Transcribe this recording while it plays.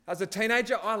As a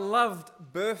teenager, I loved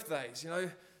birthdays.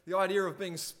 The idea of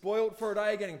being spoilt for a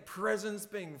day, getting presents,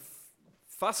 being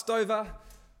fussed over.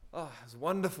 Oh, it was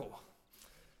wonderful.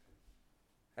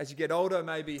 As you get older,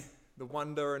 maybe the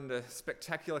wonder and the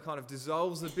spectacular kind of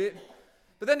dissolves a bit.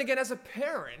 But then again, as a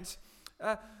parent,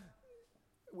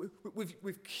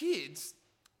 with kids,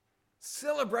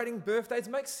 celebrating birthdays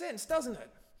makes sense, doesn't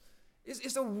it?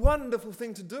 It's a wonderful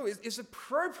thing to do. It's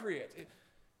appropriate.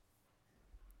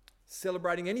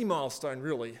 Celebrating any milestone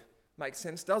really makes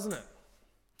sense, doesn't it?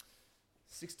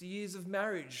 60 years of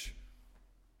marriage.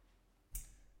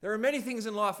 There are many things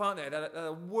in life, aren't there, that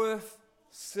are worth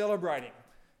celebrating.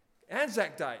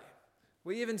 Anzac Day.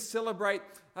 We even celebrate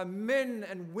men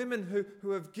and women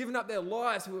who have given up their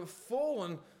lives, who have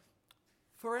fallen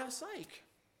for our sake.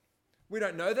 We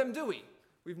don't know them, do we?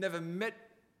 We've never met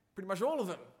pretty much all of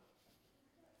them.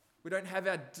 We don't have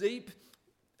our deep,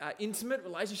 intimate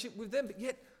relationship with them, but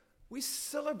yet we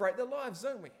celebrate their lives,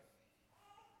 don't we?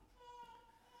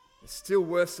 It's still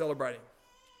worth celebrating.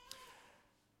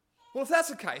 Well, if that's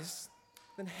the case,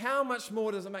 then how much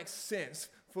more does it make sense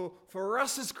for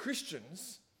us as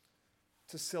Christians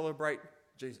to celebrate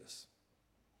Jesus?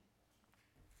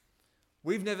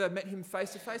 We've never met him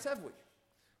face to face, have we?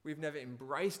 We've never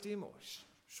embraced him or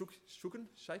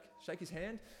shake his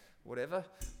hand, whatever.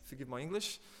 Forgive my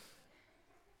English.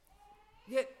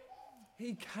 Yet,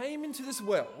 he came into this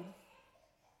world.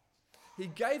 He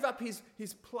gave up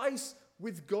his place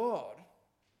with God.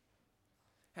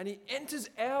 And he enters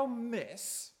our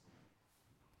mess,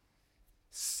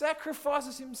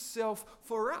 sacrifices himself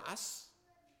for us,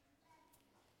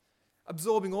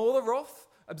 absorbing all the wrath,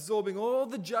 absorbing all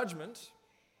the judgment,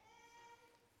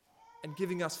 and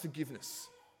giving us forgiveness.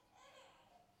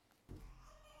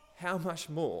 How much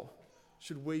more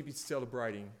should we be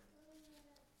celebrating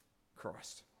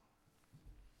Christ?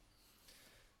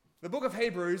 The book of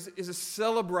Hebrews is a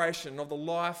celebration of the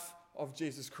life of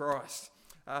Jesus Christ.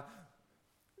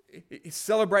 It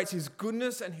celebrates his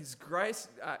goodness and his grace,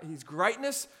 his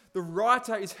greatness. The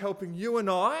writer is helping you and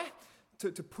I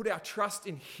to put our trust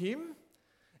in him,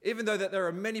 even though that there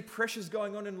are many pressures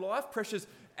going on in life, pressures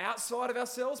outside of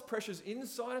ourselves, pressures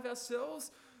inside of ourselves.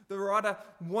 The writer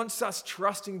wants us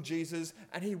trusting Jesus,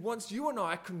 and he wants you and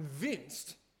I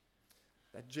convinced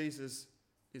that Jesus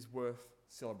is worth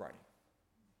celebrating.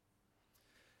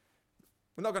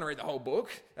 We're not going to read the whole book.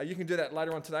 You can do that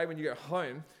later on today when you get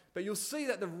home. But you'll see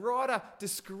that the writer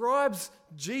describes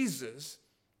Jesus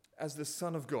as the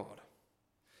Son of God.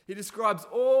 He describes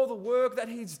all the work that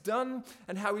he's done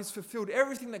and how he's fulfilled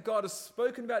everything that God has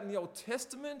spoken about in the Old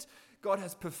Testament. God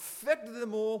has perfected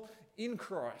them all in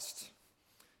Christ,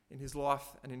 in his life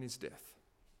and in his death.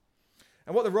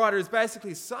 And what the writer is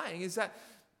basically saying is that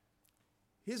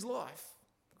his life,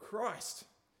 Christ,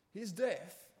 his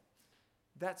death,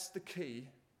 that's the key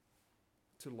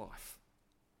to life.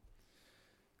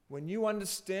 When you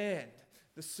understand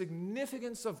the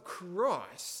significance of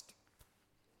Christ,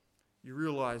 you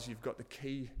realize you've got the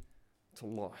key to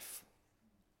life.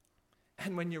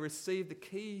 And when you receive the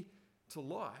key to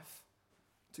life,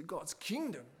 to God's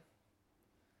kingdom,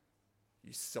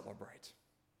 you celebrate.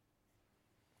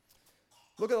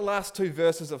 Look at the last two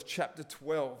verses of chapter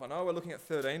 12. I know we're looking at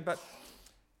 13, but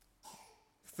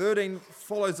 13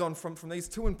 follows on from these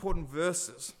two important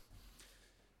verses.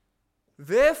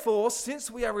 Therefore, since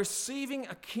we are receiving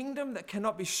a kingdom that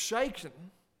cannot be shaken,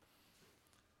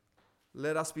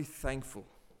 let us be thankful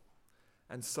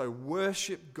and so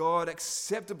worship God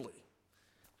acceptably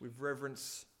with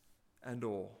reverence and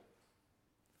awe.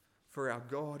 For our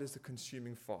God is a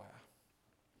consuming fire.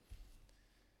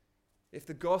 If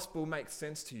the gospel makes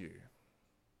sense to you,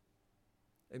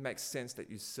 it makes sense that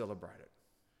you celebrate it.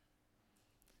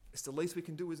 It's the least we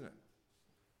can do, isn't it?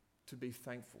 To be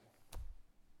thankful.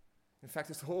 In fact,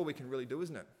 it's all we can really do,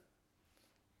 isn't it?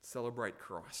 Celebrate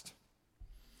Christ.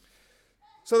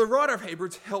 So the writer of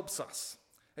Hebrews helps us.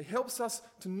 He helps us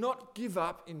to not give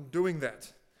up in doing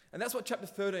that. And that's what chapter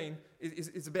 13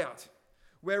 is about.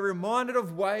 We're reminded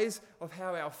of ways of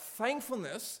how our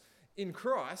thankfulness in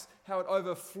Christ, how it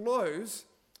overflows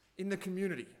in the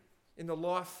community, in the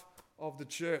life of the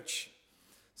church.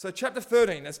 So chapter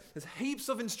 13, there's heaps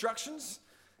of instructions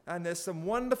and there's some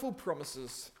wonderful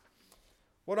promises.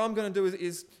 What I'm going to do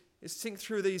is think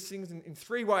through these things in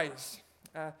three ways.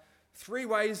 Three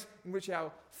ways in which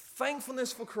our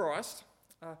thankfulness for Christ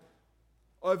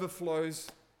overflows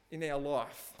in our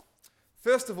life.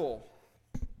 First of all,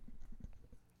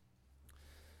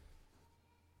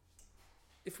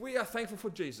 if we are thankful for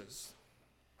Jesus,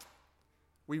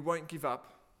 we won't give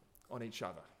up on each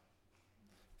other.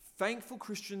 Thankful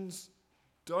Christians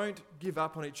don't give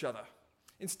up on each other.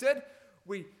 Instead,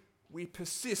 we we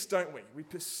persist, don't we? We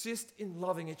persist in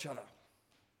loving each other.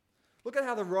 Look at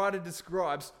how the writer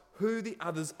describes who the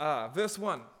others are. Verse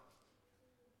 1.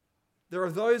 There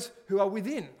are those who are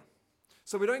within.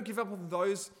 So we don't give up on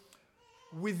those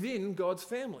within God's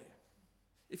family.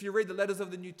 If you read the letters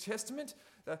of the New Testament,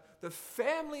 the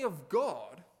family of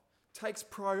God takes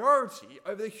priority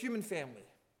over the human family.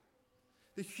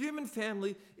 The human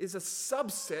family is a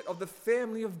subset of the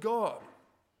family of God.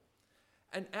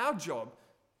 And our job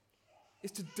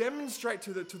is to demonstrate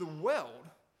to the world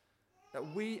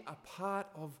that we are part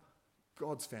of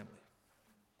God's family.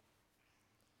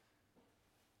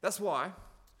 That's why,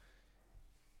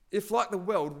 if like the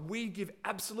world, we give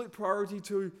absolute priority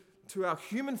to our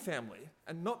human family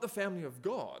and not the family of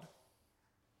God,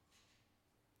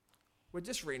 we're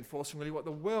just reinforcing really what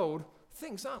the world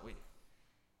thinks, aren't we?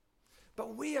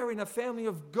 But we are in a family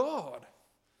of God.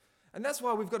 And that's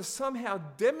why we've got to somehow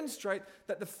demonstrate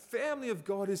that the family of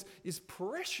God is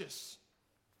precious.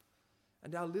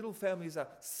 And our little families are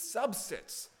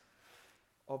subsets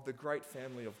of the great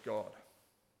family of God.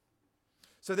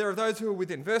 So there are those who are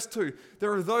within. Verse 2,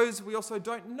 there are those we also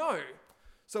don't know.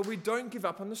 So we don't give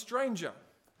up on the stranger.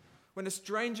 When a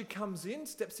stranger comes in,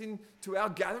 steps into our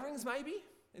gatherings maybe,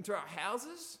 into our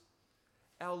houses,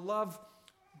 our love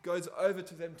goes over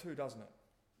to them too, doesn't it?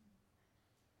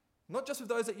 Not just with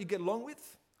those that you get along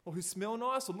with, or who smell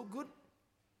nice or look good.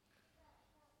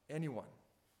 Anyone.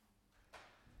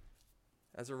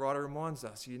 As the writer reminds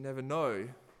us, you never know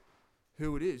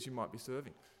who it is you might be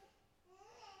serving.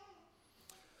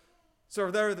 So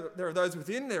there are those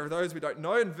within, there are those we don't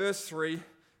know. In verse 3,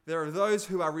 there are those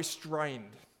who are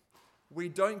restrained. We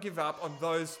don't give up on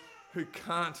those who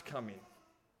can't come in.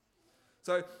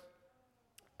 So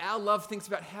our love thinks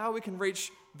about how we can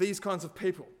reach these kinds of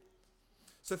people.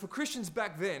 So for Christians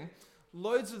back then,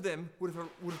 loads of them would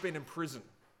have been in prison.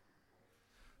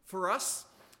 For us,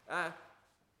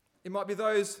 it might be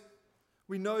those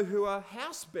we know who are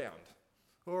housebound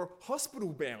or hospital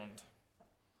bound.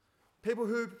 People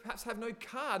who perhaps have no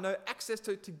car, no access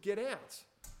to get out.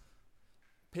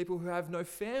 People who have no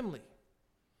family.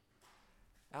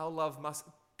 Our love must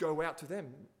go out to them.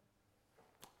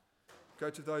 Go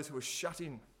to those who are shut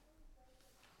in.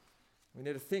 We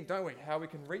need to think, don't we, how we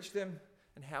can reach them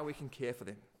and how we can care for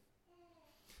them.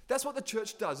 That's what the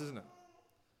church does, isn't it?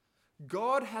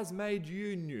 God has made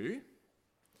you new.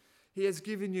 He has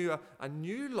given you a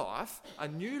new life, a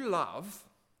new love.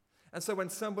 And so when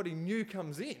somebody new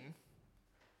comes in,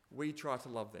 we try to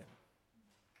love them.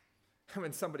 And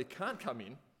when somebody can't come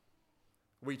in,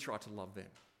 we try to love them.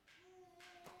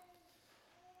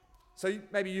 So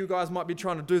maybe you guys might be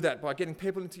trying to do that by getting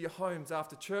people into your homes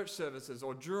after church services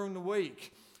or during the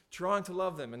week, trying to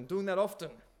love them and doing that often.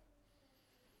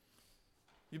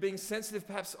 You're being sensitive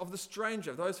perhaps of the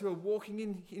stranger, those who are walking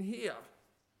in here,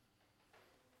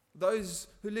 those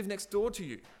who live next door to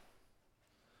you,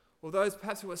 or those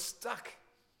perhaps who are stuck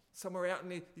somewhere out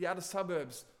in the outer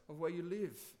suburbs of where you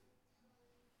live.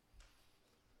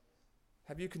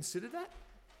 Have you considered that?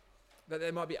 That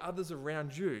there might be others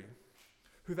around you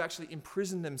who've actually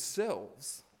imprisoned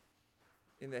themselves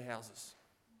in their houses.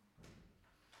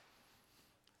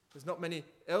 There's not many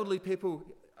elderly people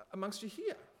amongst you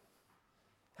here.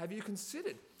 Have you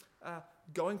considered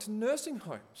going to nursing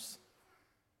homes?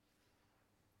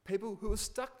 People who are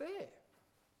stuck there.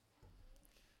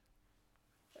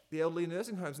 The elderly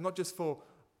nursing homes are not just for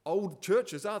old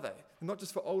churches, are they? They're not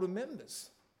just for older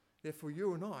members. They're for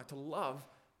you and I to love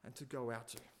and to go out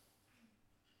to.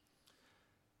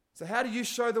 So how do you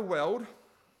show the world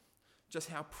just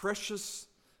how precious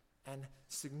and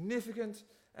significant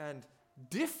and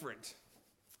different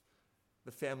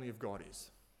the family of God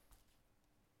is?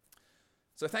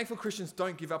 So thankful Christians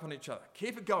don't give up on each other.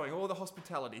 Keep it going, all the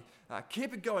hospitality.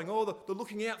 Keep it going, all the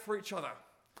looking out for each other.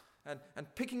 And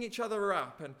picking each other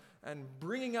up and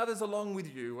bringing others along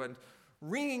with you and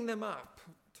ringing them up.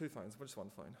 2 phones, just 1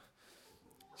 phone.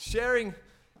 Sharing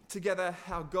together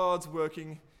how God's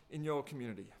working in your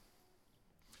community.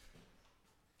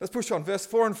 Let's push on. Verse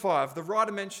 4 and 5. The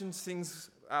writer mentions things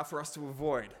for us to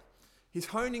avoid. He's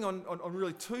honing on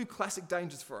really 2 classic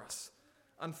dangers for us.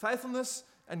 Unfaithfulness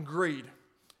and greed.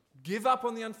 Give up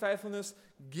on the unfaithfulness.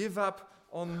 Give up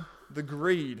on the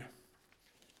greed.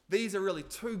 These are really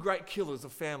 2 great killers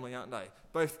of family, aren't they?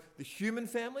 Both the human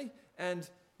family and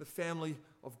the family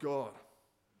of God.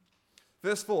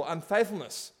 Verse 4,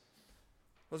 unfaithfulness.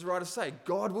 What does the writer say?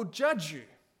 God will judge you.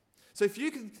 So if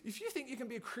you think you can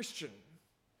be a Christian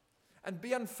and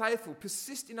be unfaithful,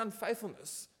 persist in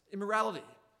unfaithfulness, immorality,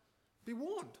 be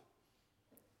warned.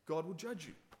 God will judge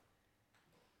you.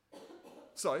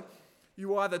 So,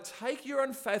 You either take your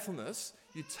unfaithfulness,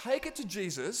 you take it to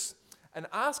Jesus and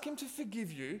ask him to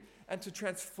forgive you and to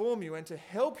transform you and to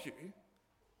help you,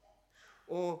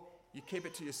 or you keep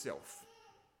it to yourself.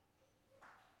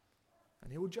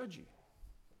 And he will judge you.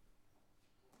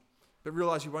 But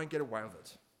realize you won't get away with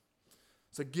it.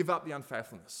 So give up the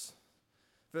unfaithfulness.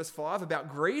 Verse 5 about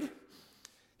greed.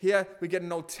 Here we get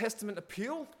an Old Testament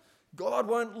appeal. God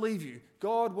won't leave you.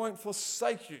 God won't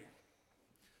forsake you.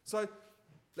 So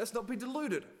let's not be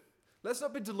deluded. Let's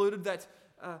not be deluded that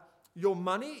your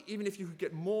money, even if you could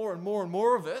get more and more and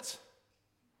more of it,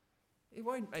 it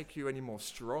won't make you any more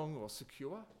strong or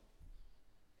secure.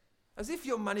 As if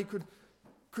your money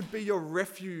could be your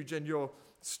refuge and your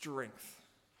strength.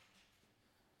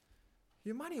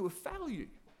 Your money will fail you.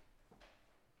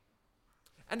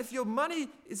 And if your money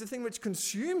is the thing which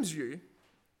consumes you,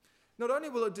 not only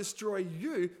will it destroy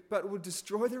you, but it will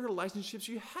destroy the relationships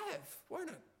you have, won't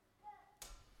it?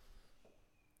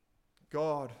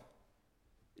 God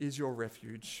is your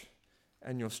refuge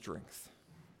and your strength.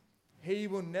 He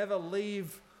will never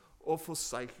leave or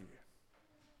forsake you.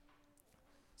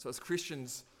 So as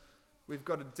Christians, we've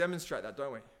got to demonstrate that,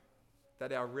 don't we?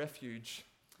 That our refuge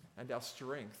and our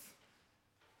strength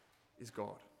is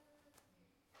God.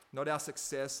 Not our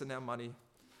success and our money.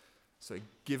 So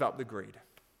give up the greed.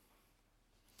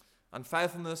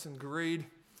 Unfaithfulness and greed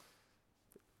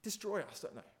destroy us,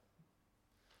 don't they?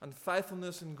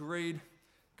 Unfaithfulness and greed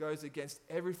goes against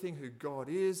everything who God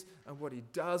is and what he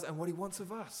does and what he wants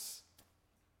of us.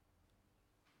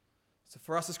 So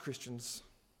for us as Christians,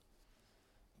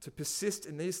 to persist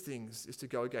in these things is to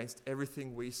go against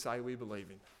everything we say we believe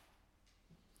in.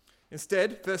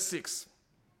 Instead, verse 6,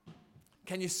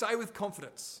 can you say with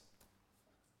confidence,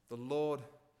 the Lord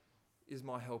is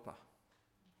my helper?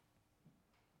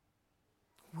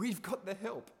 We've got the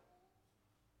help.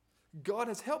 God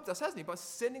has helped us, hasn't he, by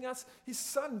sending us his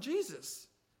son, Jesus.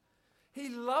 He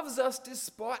loves us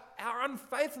despite our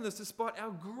unfaithfulness, despite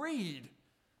our greed.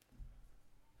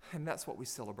 And that's what we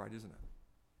celebrate, isn't it?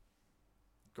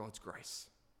 God's grace.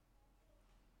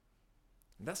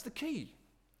 And that's the key.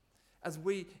 As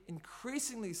we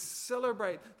increasingly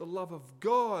celebrate the love of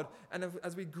God and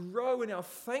as we grow in our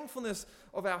thankfulness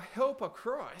of our helper,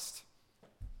 Christ,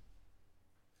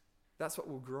 that's what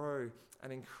will grow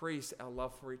and increase our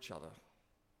love for each other.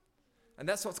 And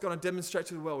that's what's going to demonstrate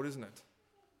to the world, isn't it?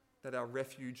 That our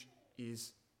refuge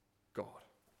is God.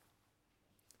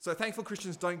 So thankful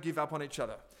Christians don't give up on each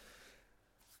other.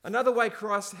 Another way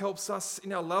Christ helps us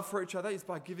in our love for each other is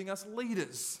by giving us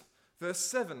leaders. Verse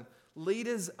 7,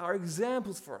 leaders are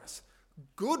examples for us.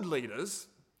 Good leaders,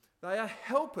 they are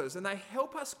helpers and they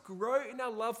help us grow in our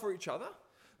love for each other,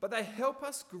 but they help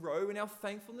us grow in our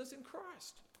thankfulness in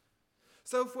Christ.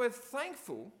 So if we're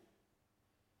thankful,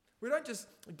 we don't just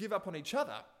give up on each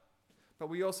other, but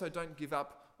we also don't give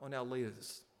up on our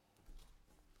leaders.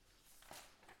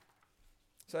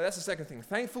 So that's the second thing.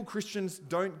 Thankful Christians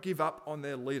don't give up on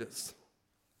their leaders.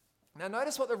 Now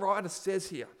notice what the writer says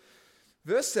here.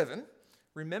 Verse 7,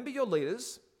 remember your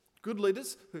leaders, good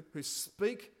leaders who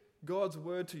speak God's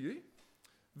word to you.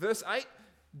 Verse 8,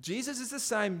 Jesus is the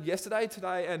same yesterday,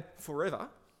 today, and forever.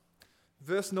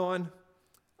 Verse 9,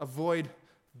 avoid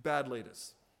bad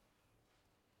leaders.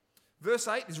 Verse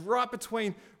 8 is right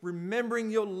between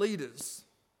remembering your leaders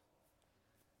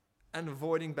and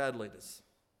avoiding bad leaders.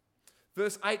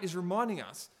 Verse 8 is reminding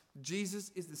us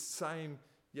Jesus is the same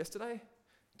yesterday,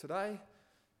 today,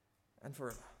 and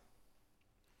forever.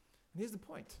 And here's the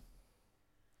point.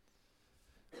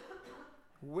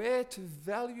 We're to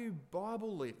value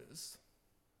Bible leaders,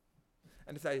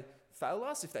 and if they fail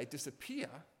us, if they disappear,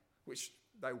 which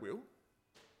they will,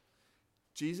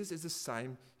 Jesus is the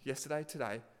same yesterday,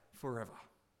 today, forever.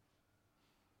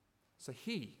 So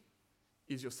he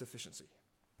is your sufficiency.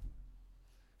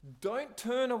 Don't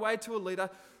turn away to a leader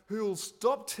who will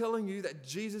stop telling you that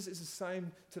Jesus is the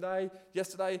same today,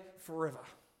 yesterday, forever.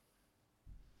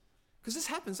 Because this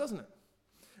happens, doesn't it?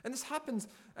 And this happens,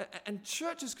 and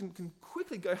churches can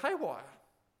quickly go haywire.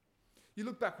 You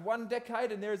look back one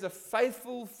decade and there is a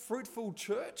faithful, fruitful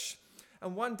church,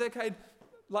 and one decade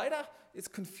later, it's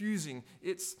confusing,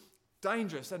 it's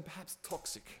dangerous, and perhaps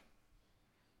toxic.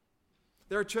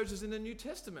 There are churches in the New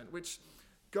Testament which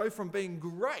go from being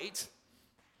great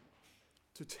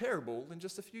to terrible in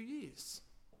just a few years.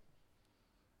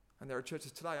 And there are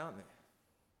churches today, aren't there?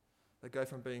 They go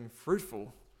from being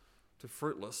fruitful to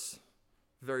fruitless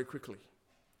very quickly.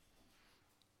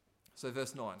 So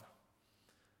verse 9,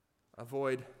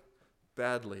 avoid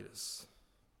bad leaders.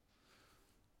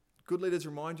 Good leaders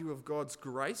remind you of God's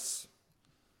grace.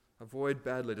 Avoid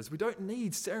bad leaders. We don't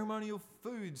need ceremonial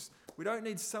foods. We don't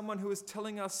need someone who is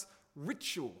telling us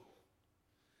ritual.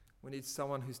 We need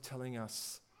someone who's telling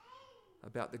us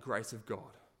about the grace of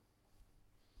God.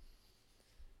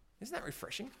 Isn't that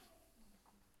refreshing?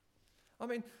 I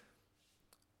mean,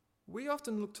 we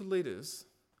often look to leaders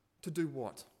to do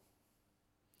what?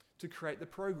 To create the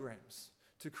programs,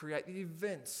 to create the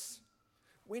events.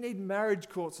 We need marriage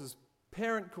courses,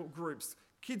 parent groups,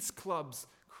 kids clubs,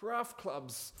 craft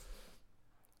clubs.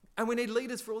 And we need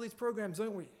leaders for all these programs,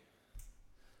 don't we?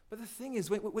 But the thing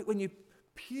is, when you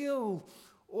peel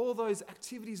all those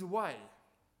activities away,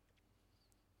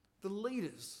 the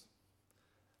leaders,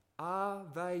 are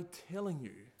they telling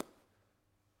you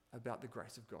about the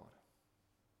grace of God?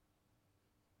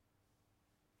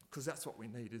 Because that's what we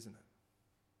need, isn't it?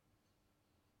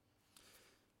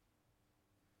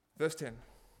 Verse 10.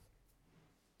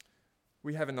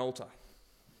 We have an altar.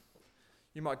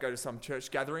 You might go to some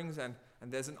church gatherings and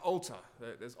there's an altar.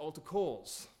 There's altar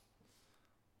calls.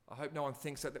 I hope no one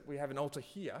thinks that we have an altar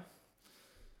here.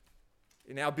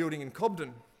 In our building in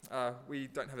Cobden, we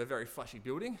don't have a very flashy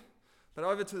building. But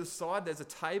over to the side, there's a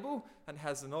table and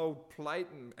has an old plate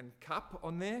and cup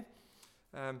on there.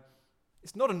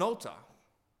 It's not an altar.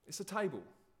 It's a table.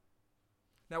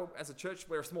 Now, as a church,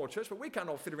 we're a small church, but we can't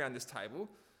all fit around this table.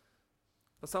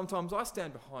 But sometimes I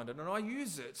stand behind it and I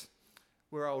use it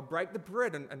where I'll break the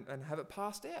bread and have it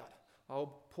passed out.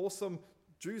 I'll pour some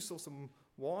juice or some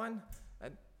wine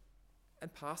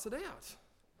and pass it out.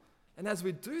 And as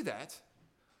we do that,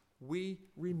 we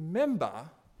remember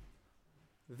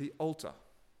the altar.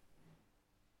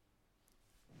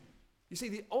 You see,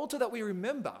 the altar that we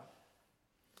remember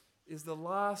is the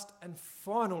last and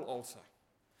final altar.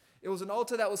 It was an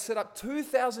altar that was set up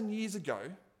 2,000 years ago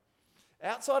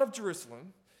outside of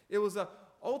Jerusalem. It was an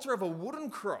altar of a wooden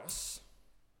cross,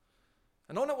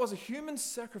 and on it was a human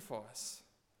sacrifice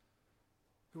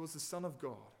who was the Son of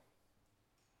God,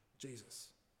 Jesus.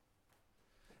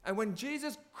 And when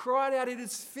Jesus cried out, "It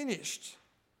is finished,"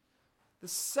 the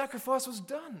sacrifice was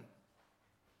done.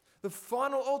 The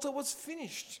final altar was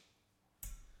finished.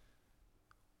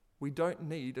 We don't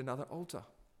need another altar.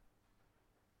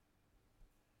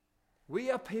 We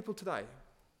are people today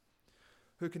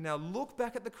who can now look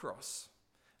back at the cross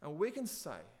and we can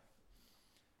say,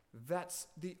 that's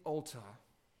the altar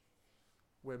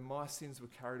where my sins were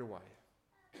carried away.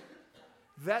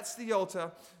 That's the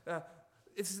altar.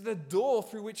 It's the door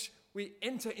through which we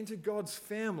enter into God's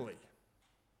family.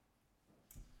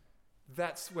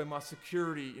 That's where my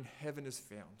security in heaven is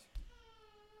found.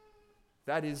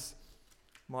 That is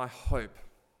my hope,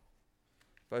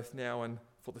 both now and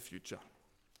for the future.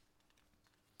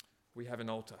 We have an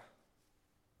altar,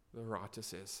 the writer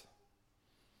says.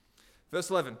 Verse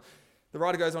 11, the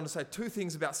writer goes on to say two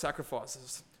things about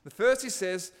sacrifices. The first, he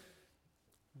says,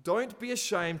 don't be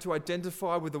ashamed to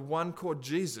identify with the one called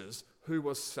Jesus who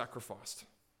was sacrificed.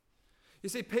 You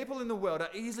see, people in the world are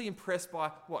easily impressed by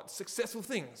what? Successful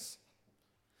things.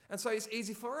 And so it's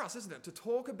easy for us, isn't it, to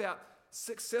talk about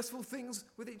successful things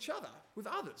with each other, with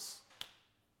others.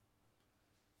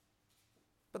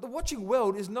 But the watching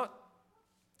world is not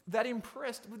that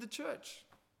impressed with the church.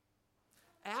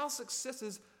 Our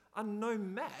successes are no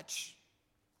match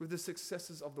with the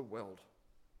successes of the world.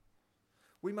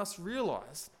 We must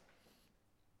realize,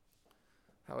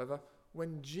 however,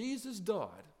 when Jesus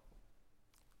died,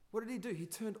 what did he do? He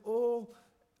turned all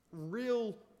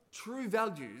real, true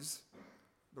values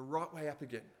the right way up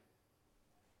again.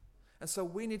 And so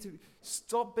we need to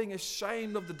stop being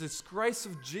ashamed of the disgrace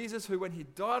of Jesus, who when he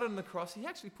died on the cross, he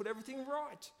actually put everything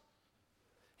right.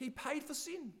 He paid for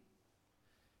sin.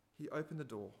 He opened the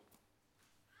door.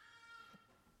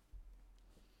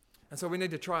 And so we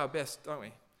need to try our best, don't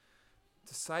we?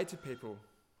 To say to people,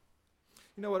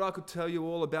 you know what, I could tell you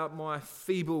all about my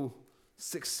feeble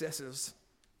successes.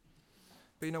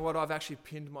 But you know what, I've actually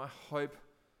pinned my hope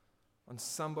on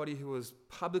somebody who was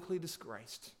publicly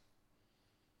disgraced.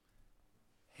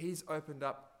 He's opened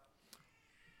up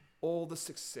all the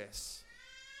success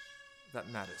that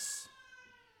matters.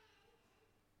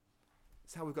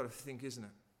 It's how we've got to think, isn't it?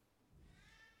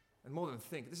 And more than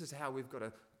think, this is how we've got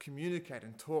to communicate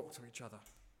and talk to each other.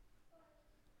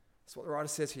 That's what the writer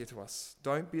says here to us.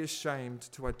 Don't be ashamed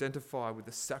to identify with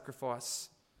the sacrifice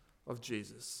of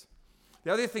Jesus.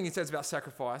 The other thing he says about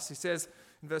sacrifice, he says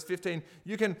in verse 15,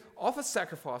 you can offer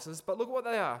sacrifices, but look at what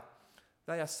they are.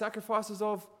 They are sacrifices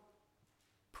of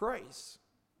praise,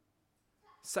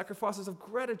 sacrifices of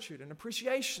gratitude and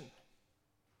appreciation.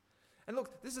 And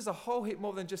look, this is a whole heap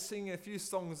more than just singing a few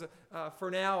songs for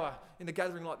an hour in a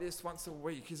gathering like this once a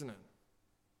week, isn't it?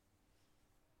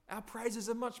 Our praises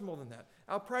are much more than that.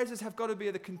 Our praises have got to be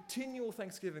the continual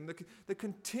thanksgiving, the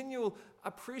continual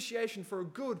appreciation for a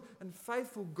good and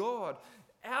faithful God,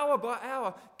 hour by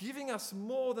hour, giving us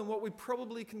more than what we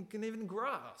probably can even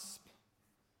grasp.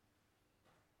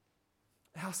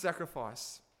 Our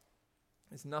sacrifice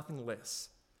is nothing less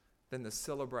than the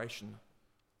celebration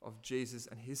of Jesus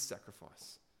and his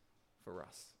sacrifice for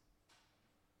us.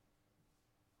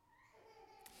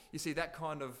 You see, that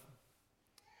kind of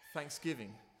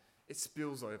thanksgiving, it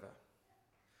spills over.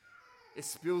 It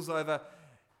spills over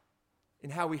in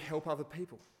how we help other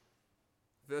people.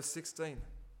 Verse 16,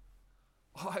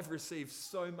 I've received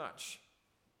so much,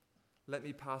 let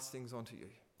me pass things on to you.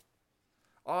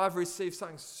 I've received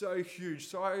something so huge,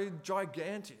 so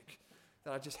gigantic,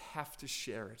 that I just have to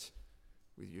share it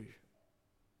with you.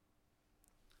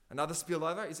 Another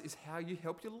spillover is how you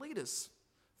help your leaders.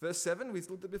 Verse 7, we've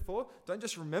looked at before, don't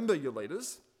just remember your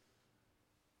leaders,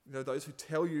 those who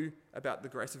tell you about the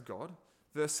grace of God.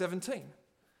 Verse 17,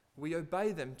 we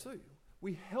obey them too.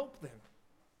 We help them.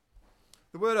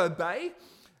 The word obey,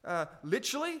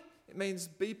 literally, it means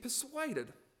be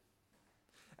persuaded.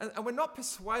 And we're not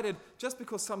persuaded just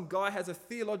because some guy has a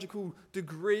theological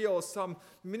degree or some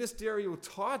ministerial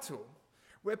title.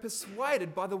 We're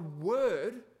persuaded by the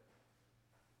word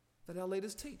that our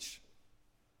leaders teach.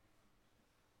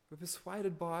 We're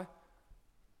persuaded by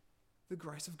the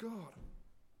grace of God.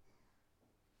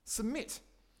 Submit.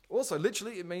 Also,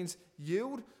 literally, it means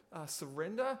yield,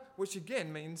 surrender, which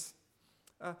again means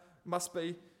must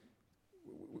be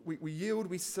we yield,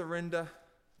 we surrender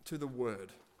to the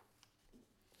word.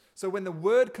 So when the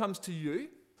word comes to you,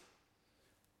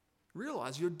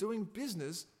 realize you're doing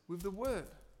business with the word.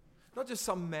 Not just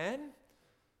some man,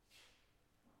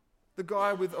 the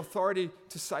guy with authority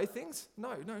to say things.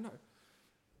 No.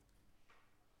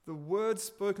 The word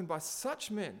spoken by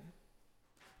such men,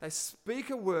 they speak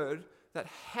a word that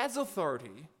has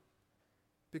authority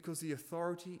because the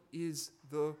authority is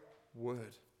the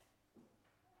word.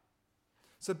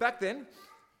 So back then,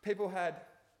 the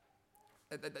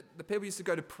people used to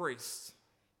go to priests.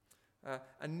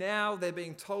 And now they're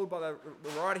being told by the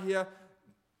writer here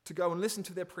to go and listen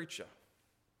to their preacher.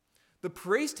 The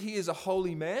priest, he is a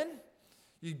holy man.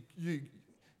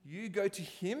 You go to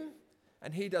him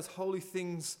and he does holy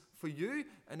things for you,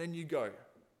 and then you go.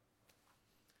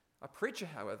 A preacher,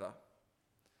 however,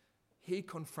 he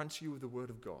confronts you with the word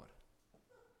of God.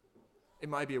 It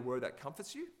may be a word that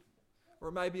comforts you, or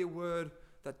it may be a word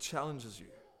that challenges you.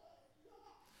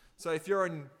 So if you're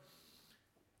in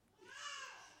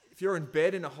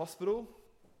bed in a hospital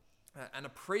and a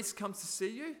priest comes to see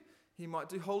you, he might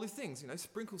do holy things,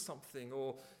 sprinkle something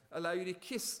or allow you to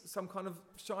kiss some kind of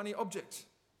shiny object.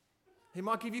 He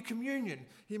might give you communion.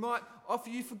 He might offer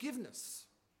you forgiveness.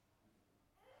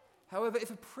 However, if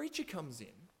a preacher comes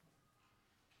in,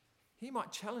 he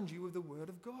might challenge you with the word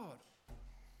of God.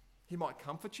 He might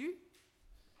comfort you.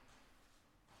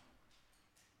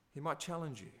 He might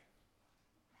challenge you.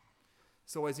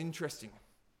 It's always interesting.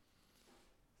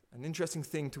 An interesting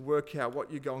thing to work out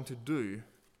what you're going to do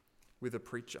with a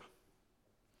preacher.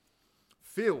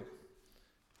 Phil,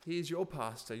 he's your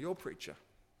pastor, your preacher.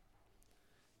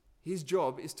 His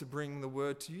job is to bring the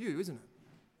word to you, isn't it?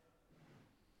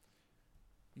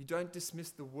 You don't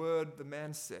dismiss the word the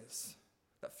man says,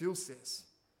 that Phil says,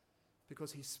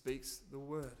 because he speaks the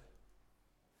word.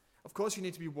 Of course, you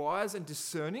need to be wise and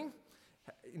discerning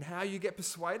in how you get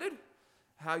persuaded,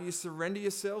 how you surrender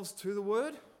yourselves to the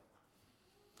word.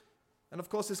 And of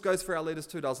course, this goes for our leaders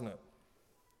too, doesn't it?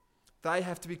 They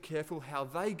have to be careful how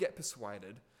they get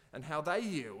persuaded and how they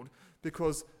yield,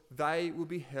 because they will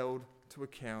be held to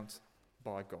account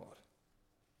by God.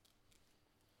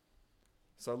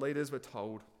 So leaders, we're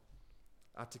told,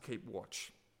 are to keep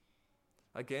watch.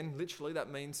 Again, literally,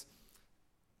 that means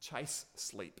chase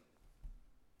sleep.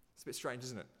 It's a bit strange,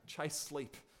 isn't it? Chase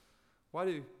sleep. Why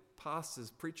do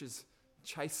pastors, preachers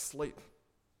chase sleep?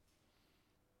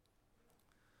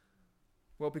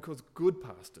 Well, because good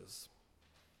pastors,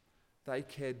 they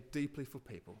care deeply for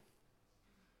people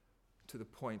to the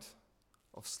point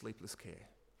of sleepless care.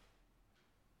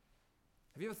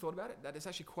 Have you ever thought about it? That it's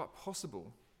actually quite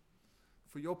possible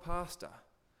for your pastor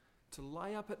to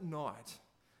lay up at night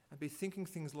and be thinking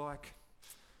things like,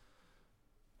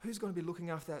 who's going to be looking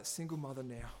after that single mother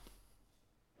now?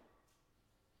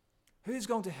 Who's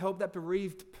going to help that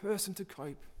bereaved person to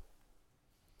cope?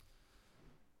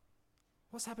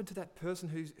 What's happened to that person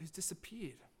who's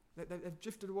disappeared? They've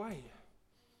drifted away.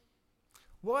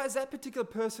 Why is that particular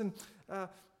person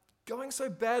going so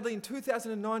badly in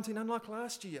 2019 unlike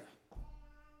last year?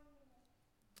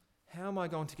 How am I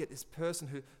going to get this person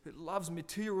who loves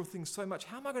material things so much,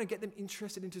 how am I going to get them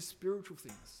interested into spiritual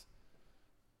things?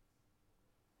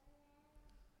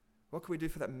 What can we do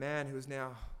for that man who is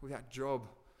now without job,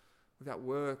 without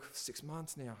work, for 6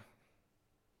 months now?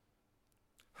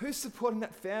 Who's supporting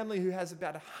that family who has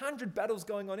about 100 battles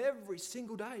going on every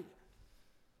single day?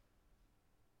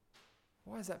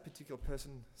 Why is that particular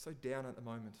person so down at the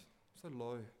moment, so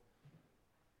low?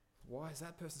 Why is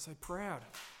that person so proud?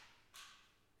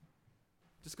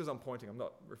 Just because I'm pointing, I'm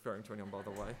not referring to anyone, by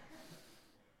the way.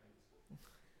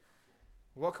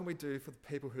 What can we do for the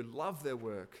people who love their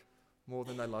work more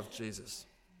than they love Jesus?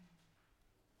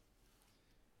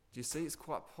 Do you see it's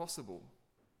quite possible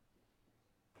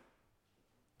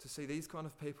to see these kind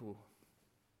of people,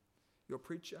 your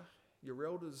preacher, your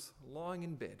elders, lying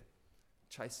in bed,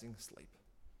 chasing sleep?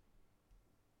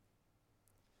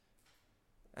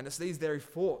 And it's these very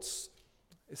thoughts,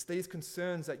 it's these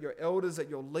concerns that your elders, that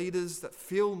your leaders, that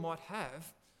Phil might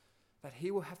have, that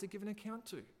he will have to give an account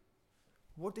to.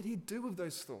 What did he do with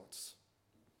those thoughts?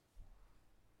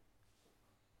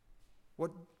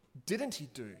 What didn't he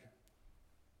do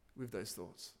with those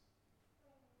thoughts?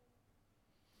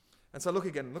 And so look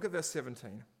at verse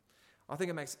 17. I think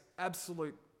it makes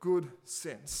absolute good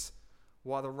sense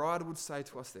why the writer would say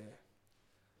to us there,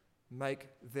 make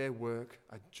their work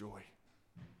a joy.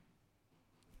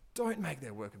 Don't make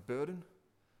their work a burden.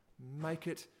 Make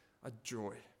it a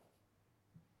joy.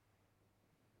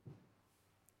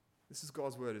 This is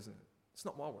God's word, isn't it? It's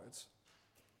not my words.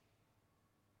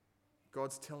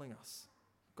 God's telling us.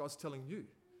 God's telling you.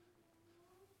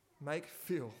 Make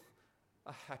Phil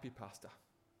a happy pastor.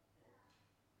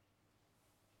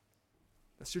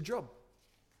 That's your job.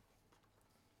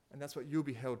 And that's what you'll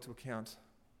be held to account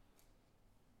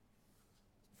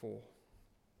for.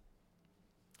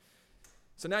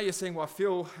 So now you're seeing why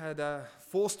Phil had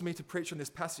forced me to preach on this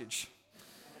passage.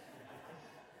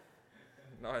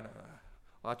 No.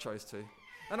 I chose to.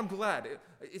 And I'm glad.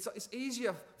 It's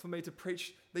easier for me to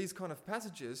preach these kind of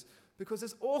passages because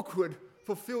it's awkward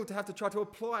for Phil to have to try to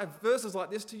apply verses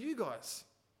like this to you guys.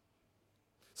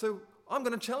 So I'm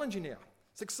going to challenge you now.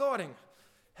 It's exciting.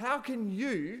 How can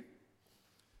you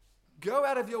go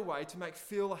out of your way to make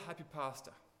Phil a happy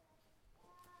pastor?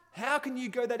 How can you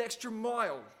go that extra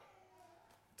mile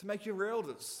to make your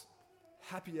elders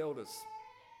happy elders?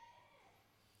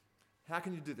 How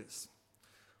can you do this?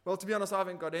 Well, to be honest, I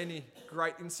haven't got any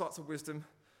great insights of wisdom.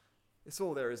 It's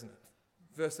all there, isn't it?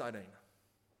 Verse 18.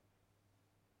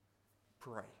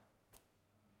 Pray.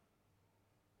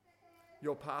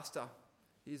 Your pastor,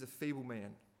 he's a feeble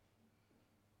man.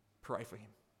 Pray for him.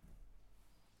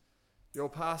 Your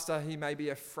pastor, he may be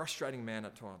a frustrating man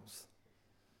at times.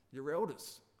 Your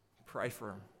elders, pray for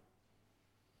him.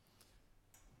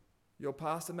 Your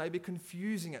pastor may be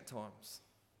confusing at times.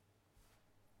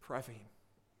 Pray for him.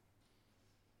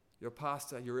 Your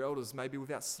pastor, your elders may be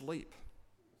without sleep.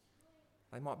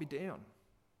 They might be down.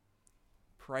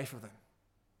 Pray for them.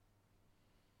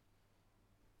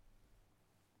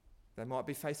 They might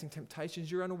be facing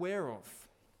temptations you're unaware of.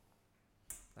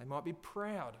 They might be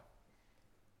proud.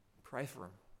 Pray for them.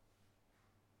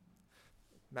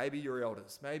 Maybe your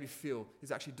elders, maybe Phil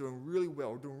is actually doing really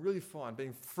well, doing really fine,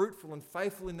 being fruitful and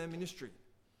faithful in their ministry.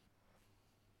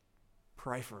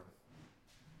 Pray for them.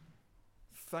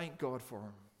 Thank God for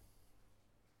them.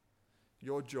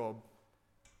 Your job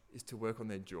is to work on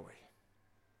their joy.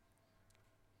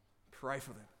 Pray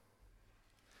for them.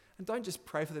 And don't just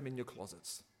pray for them in your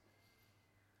closets.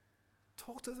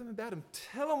 Talk to them about them.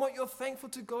 Tell them what you're thankful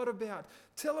to God about.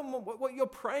 Tell them what you're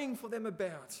praying for them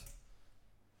about.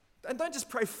 And don't just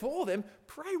pray for them,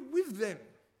 pray with them.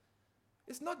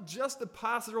 It's not just the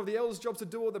pastor or the elder's job to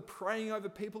do all the praying over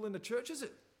people in the church, is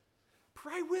it?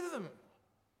 Pray with them.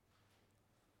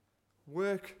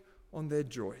 Work on their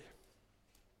joy.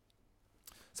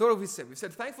 So what have we said? We've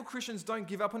said thankful Christians don't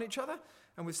give up on each other.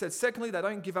 And we've said, secondly, they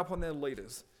don't give up on their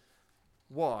leaders.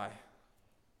 Why?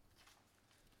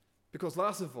 Because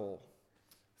last of all,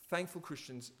 thankful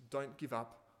Christians don't give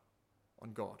up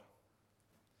on God.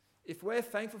 If we're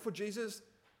thankful for Jesus,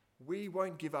 we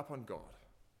won't give up on God.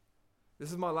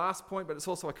 This is my last point, but it's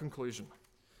also a conclusion.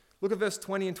 Look at verse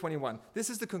 20 and 21. This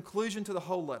is the conclusion to the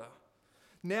whole letter.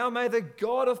 Now may the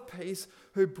God of peace,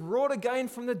 who brought again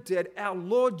from the dead our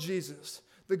Lord Jesus,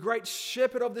 the great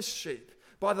shepherd of the sheep,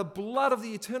 by the blood of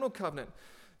the eternal covenant,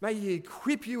 may he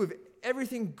equip you with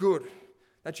everything good,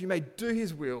 that you may do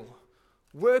his will,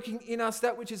 working in us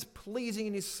that which is pleasing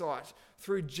in his sight,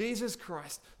 through Jesus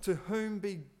Christ, to whom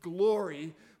be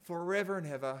glory forever and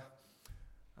ever.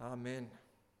 Amen.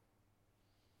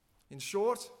 In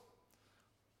short,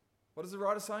 what is the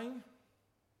writer saying?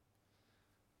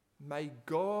 May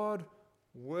God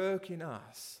work in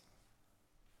us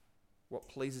what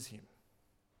pleases him.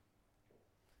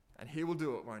 And he will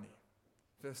do it, won't he?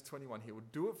 Verse 21, he will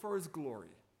do it for his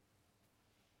glory.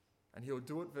 And he'll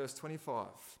do it, verse 25,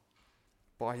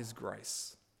 by his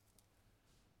grace.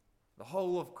 The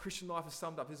whole of Christian life is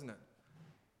summed up, isn't it?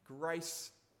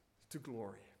 Grace to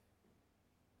glory.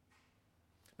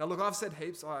 Now look, I've said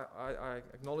heaps, I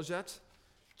acknowledge that.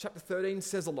 Chapter 13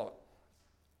 says a lot.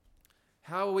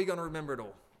 How are we going to remember it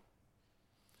all?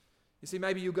 You see,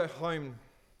 maybe you'll go home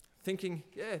thinking,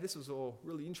 yeah, this was all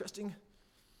really interesting,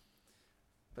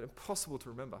 but impossible to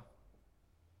remember.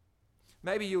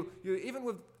 Maybe you even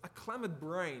with a clamoured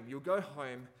brain, you'll go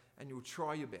home and you'll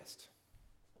try your best.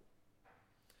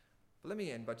 But let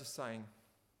me end by just saying,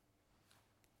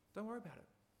 don't worry about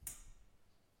it.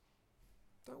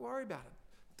 Don't worry about it.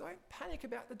 Don't panic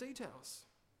about the details.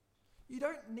 You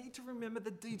don't need to remember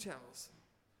the details,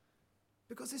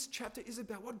 because this chapter is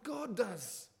about what God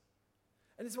does.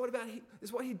 And it's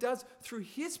what he does through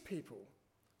his people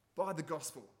by the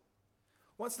gospel.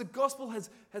 Once the gospel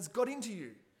has got into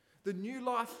you, the new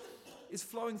life is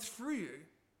flowing through you.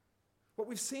 What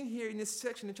we've seen here in this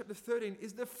section in chapter 13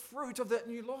 is the fruit of that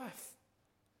new life.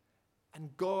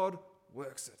 And God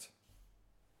works it.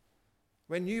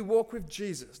 When you walk with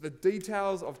Jesus, the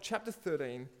details of chapter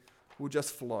 13 will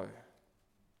just flow.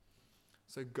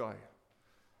 So go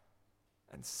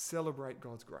and celebrate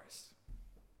God's grace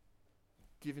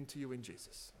given to you in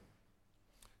Jesus.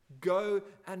 Go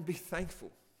and be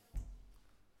thankful.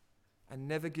 And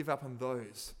never give up on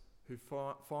those who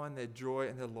find their joy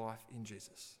and their life in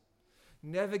Jesus.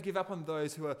 Never give up on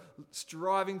those who are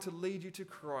striving to lead you to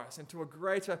Christ and to a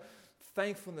greater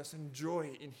thankfulness and joy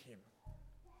in him.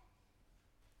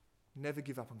 Never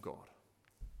give up on God.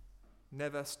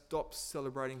 Never stop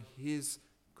celebrating his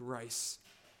grace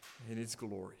and his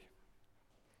glory.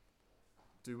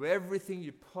 Do everything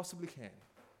you possibly can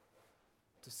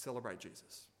to celebrate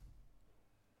Jesus.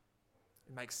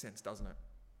 It makes sense, doesn't it?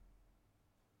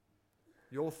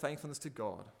 Your thankfulness to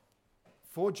God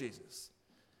for Jesus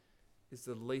is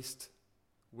the least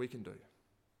we can do.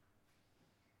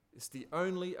 It's the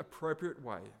only appropriate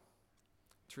way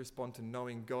to respond to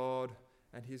knowing God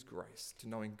and his grace, to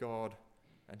knowing God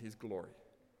and his glory.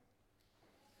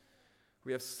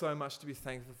 We have so much to be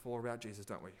thankful for about Jesus,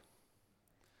 don't we?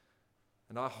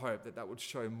 And I hope that would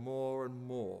show more and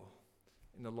more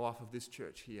in the life of this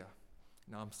church here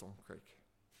in Armstrong Creek.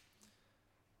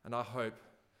 And I hope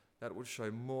that it would show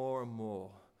more and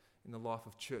more in the life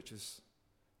of churches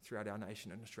throughout our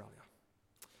nation and Australia.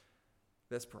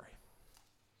 Let's pray.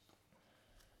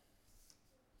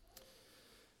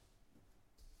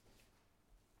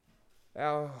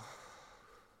 Our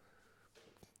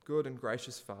good and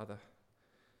gracious Father,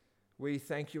 we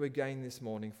thank you again this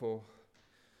morning for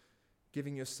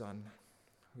giving your Son.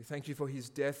 We thank you for his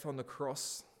death on the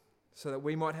cross so that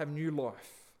we might have new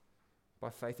life by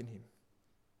faith in him.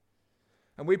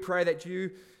 And we pray that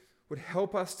you would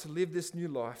help us to live this new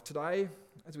life today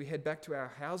as we head back to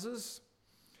our houses,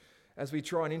 as we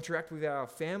try and interact with our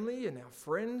family and our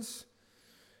friends,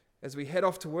 as we head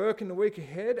off to work in the week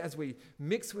ahead, as we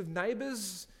mix with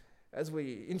neighbours, as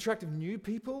we interact with new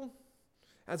people,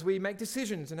 as we make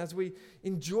decisions and as we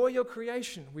enjoy your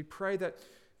creation. We pray that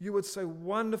you would so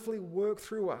wonderfully work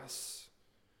through us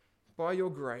by your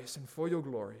grace and for your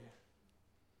glory,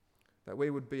 that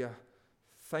we would be a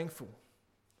thankful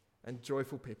and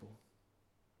joyful people.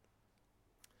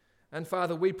 And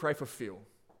Father, we pray for Phil.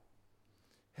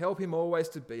 Help him always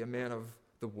to be a man of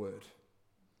the word.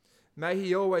 May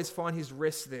he always find his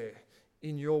rest there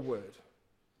in your word.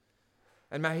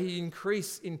 And may he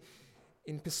increase in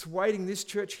persuading this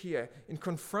church here, in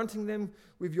confronting them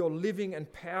with your living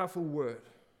and powerful word.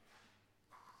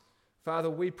 Father,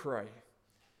 we pray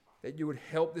that you would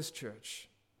help this church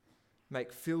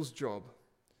make Phil's job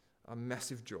a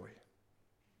massive joy.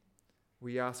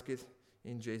 We ask it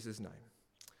in Jesus' name.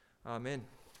 Amen.